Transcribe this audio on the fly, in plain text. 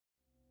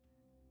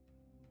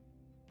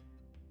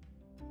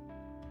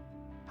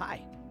Hi,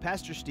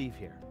 Pastor Steve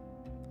here.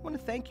 I want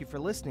to thank you for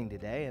listening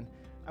today, and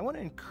I want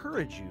to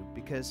encourage you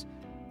because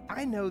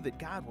I know that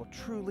God will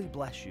truly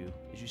bless you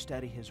as you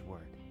study His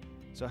Word.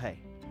 So hey,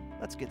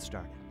 let's get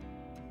started.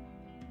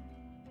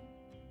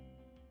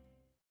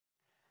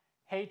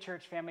 Hey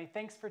church family,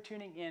 thanks for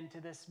tuning in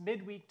to this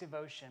midweek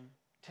devotion.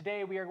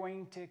 Today we are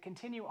going to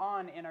continue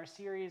on in our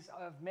series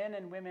of men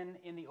and women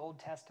in the Old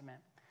Testament.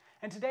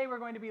 And today we're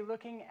going to be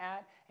looking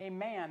at a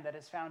man that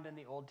is found in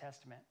the Old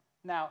Testament.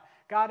 Now,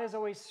 God is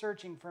always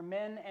searching for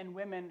men and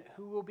women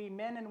who will be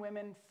men and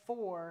women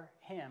for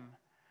Him.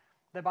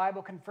 The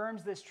Bible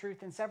confirms this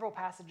truth in several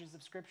passages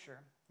of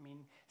Scripture.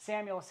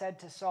 Samuel said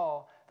to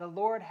Saul, "The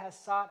Lord has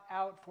sought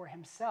out for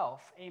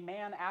Himself a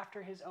man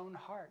after His own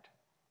heart."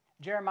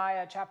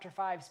 Jeremiah chapter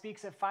 5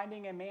 speaks of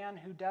finding a man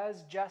who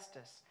does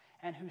justice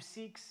and who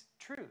seeks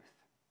truth.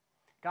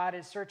 God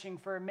is searching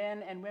for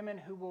men and women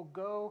who will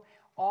go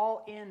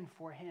all in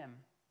for Him.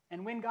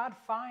 And when God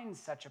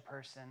finds such a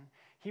person,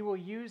 He will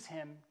use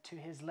him to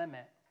His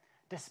limit.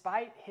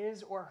 Despite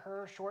his or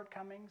her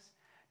shortcomings,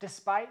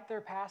 despite their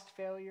past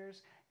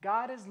failures,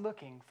 God is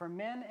looking for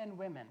men and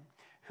women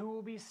who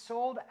will be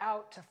sold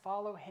out to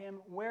follow Him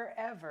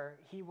wherever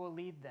He will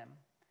lead them.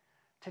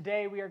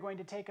 Today, we are going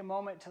to take a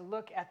moment to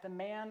look at the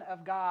man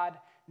of God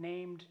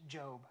named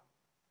Job.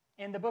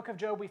 In the book of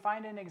Job, we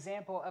find an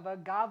example of a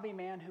godly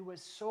man who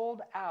was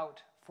sold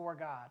out for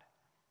God.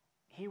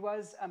 He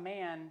was a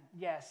man,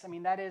 yes,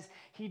 that is,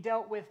 he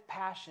dealt with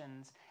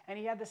passions, and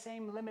he had the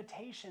same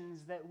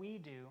limitations that we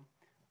do,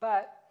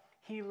 but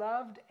he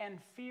loved and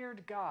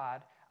feared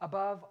God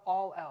above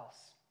all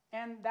else.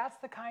 And that's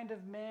the kind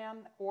of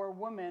man or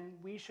woman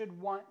we should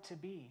want to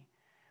be.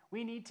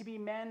 We need to be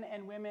men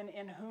and women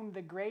in whom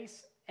the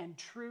grace and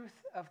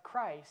truth of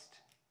Christ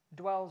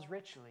dwells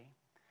richly.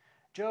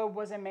 Job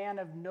was a man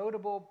of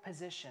notable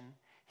position.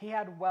 He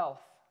had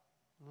wealth,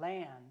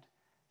 land,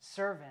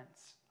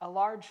 servants, a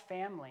large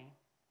family.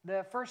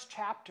 The first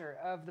chapter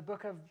of the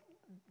book of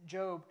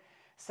Job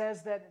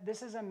says that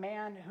this is a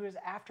man who is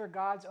after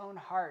God's own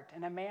heart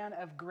and a man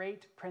of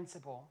great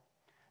principle.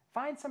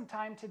 Find some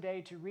time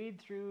today to read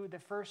through the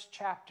first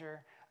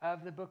chapter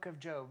of the book of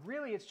Job.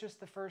 Really, it's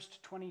just the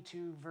first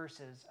 22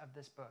 verses of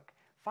this book.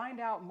 Find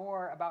out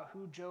more about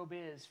who Job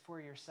is for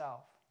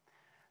yourself.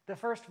 The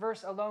first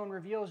verse alone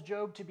reveals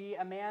Job to be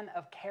a man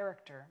of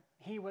character.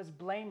 He was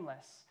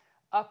blameless,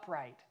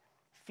 upright,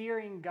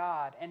 fearing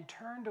God, and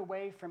turned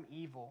away from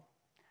evil.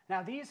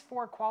 Now, these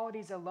four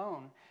qualities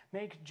alone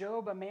make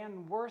Job a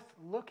man worth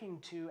looking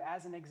to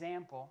as an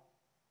example.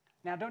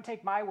 Now, don't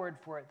take my word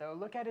for it, though.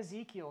 Look at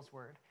Ezekiel's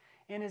word.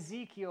 In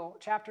Ezekiel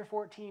chapter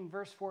 14,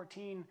 verse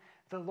 14,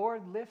 the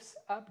Lord lifts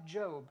up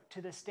Job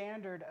to the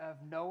standard of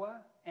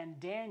Noah and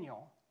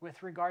Daniel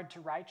with regard to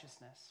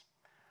righteousness.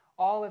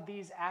 All of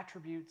these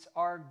attributes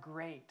are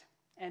great,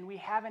 and we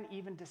haven't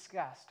even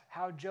discussed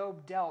how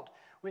Job dealt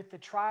with the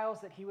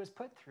trials that he was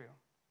put through.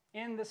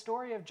 In the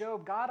story of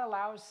Job, God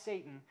allows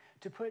Satan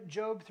to put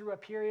Job through a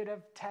period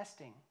of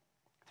testing,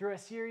 through a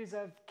series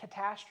of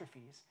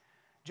catastrophes.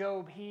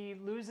 Job, he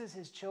loses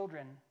his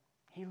children,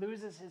 he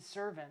loses his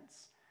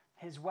servants,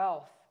 his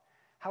wealth.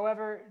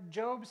 However,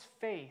 Job's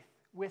faith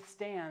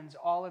withstands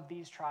all of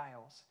these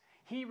trials.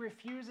 He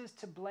refuses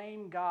to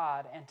blame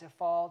God and to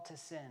fall to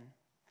sin.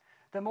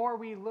 The more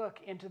we look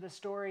into the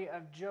story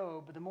of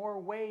Job, the more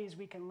ways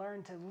we can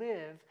learn to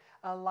live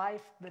a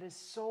life that is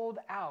sold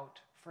out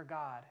for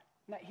God.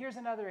 Now, here's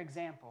another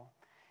example.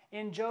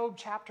 In Job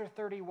chapter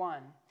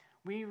 31,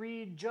 we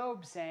read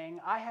Job saying,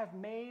 "I have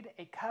made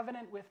a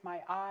covenant with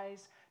my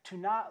eyes to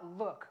not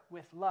look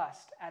with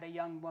lust at a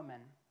young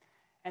woman."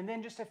 And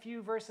then just a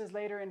few verses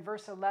later in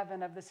verse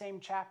 11 of the same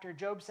chapter,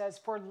 Job says,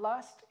 "For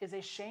lust is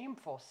a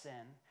shameful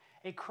sin,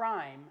 a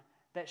crime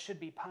that should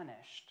be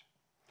punished.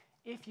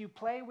 If you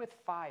play with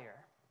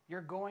fire,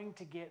 you're going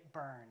to get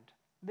burned."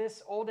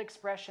 This old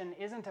expression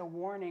isn't a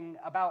warning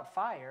about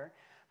fire,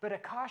 but a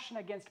caution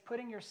against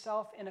putting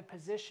yourself in a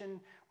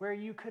position where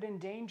you could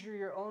endanger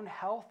your own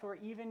health or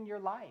even your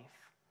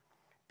life.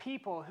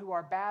 People who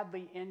are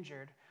badly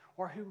injured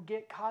or who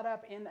get caught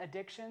up in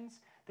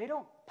addictions, they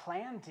don't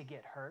plan to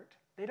get hurt.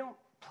 They don't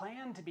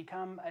plan to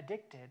become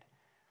addicted.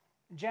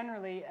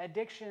 Generally,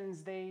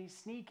 addictions, they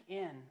sneak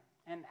in,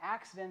 and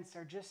accidents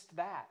are just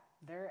that.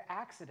 They're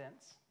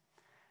accidents.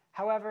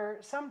 However,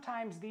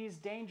 sometimes these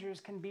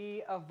dangers can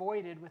be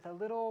avoided with a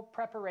little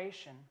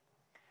preparation.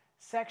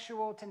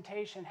 Sexual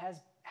temptation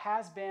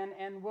has been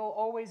and will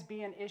always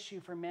be an issue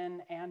for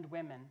men and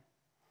women.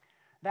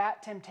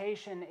 That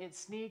temptation, it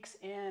sneaks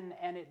in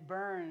and it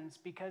burns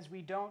because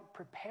we don't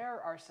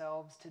prepare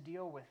ourselves to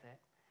deal with it.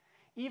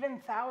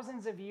 Even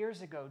thousands of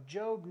years ago,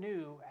 Job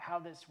knew how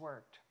this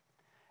worked.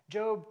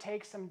 Job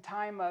takes some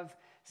time of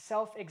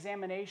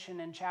self-examination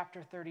in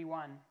chapter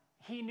 31.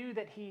 He knew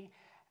that he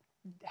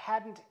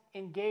hadn't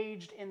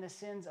engaged in the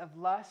sins of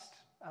lust,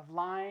 of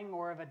lying,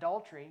 or of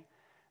adultery,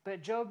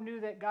 but Job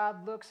knew that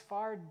God looks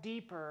far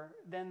deeper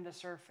than the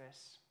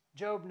surface.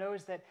 Job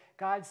knows that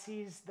God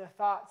sees the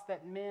thoughts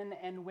that men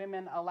and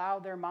women allow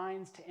their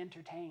minds to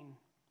entertain.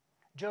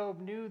 Job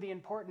knew the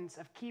importance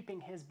of keeping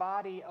his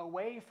body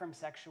away from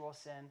sexual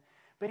sin,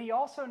 but he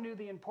also knew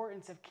the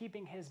importance of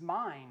keeping his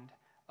mind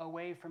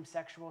away from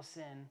sexual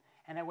sin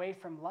and away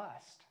from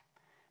lust.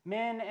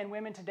 Men and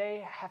women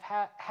today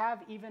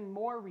have even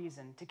more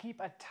reason to keep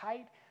a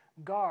tight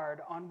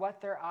guard on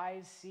what their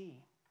eyes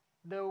see.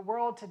 The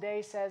world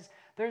today says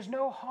there's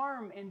no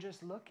harm in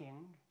just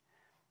looking,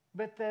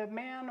 but the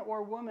man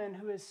or woman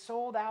who is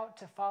sold out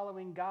to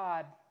following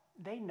God,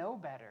 they know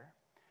better.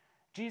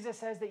 Jesus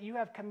says that you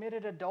have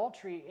committed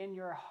adultery in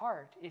your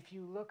heart if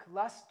you look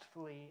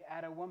lustfully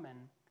at a woman.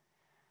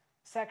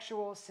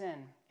 Sexual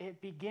sin,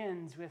 it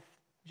begins with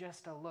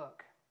just a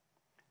look.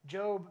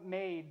 Job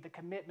made the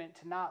commitment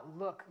to not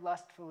look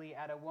lustfully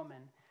at a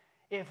woman.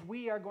 If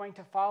we are going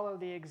to follow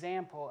the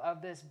example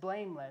of this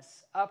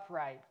blameless,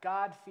 upright,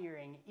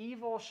 God-fearing,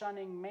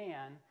 evil-shunning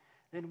man,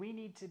 then we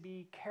need to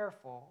be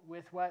careful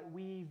with what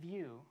we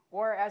view.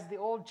 Or as the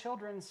old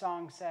children's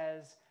song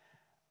says,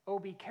 "Oh,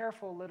 be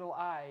careful, little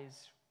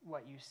eyes,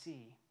 what you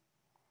see."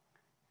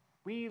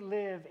 We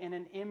live in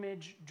an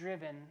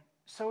image-driven,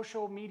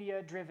 social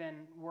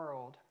media-driven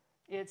world.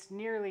 It's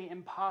nearly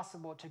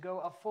impossible to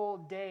go a full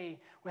day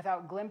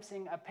without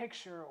glimpsing a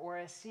picture or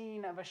a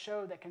scene of a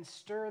show that can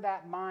stir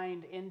that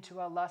mind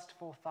into a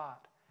lustful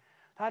thought.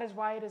 That is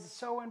why it is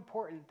so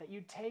important that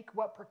you take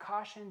what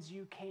precautions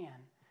you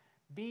can.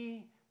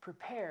 Be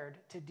prepared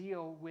to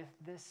deal with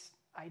this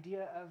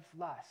idea of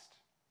lust.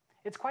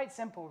 It's quite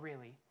simple,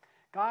 really.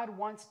 God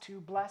wants to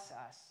bless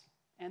us,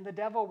 and the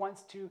devil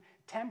wants to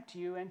tempt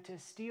you and to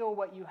steal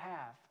what you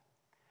have.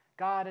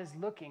 God is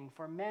looking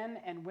for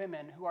men and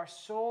women who are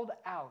sold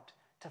out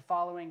to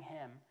following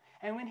him.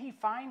 And when he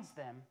finds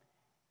them,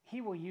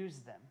 he will use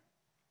them.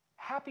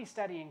 Happy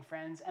studying,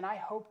 friends, and I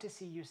hope to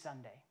see you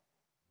Sunday.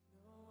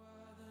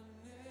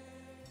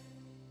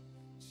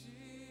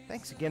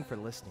 Thanks again for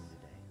listening today.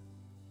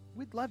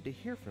 We'd love to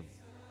hear from you.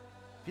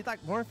 If you'd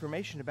like more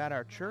information about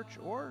our church,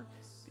 or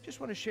if you just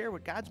want to share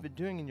what God's been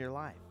doing in your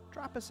life,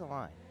 drop us a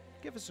line.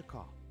 Give us a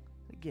call.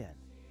 Again,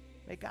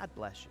 may God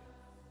bless you.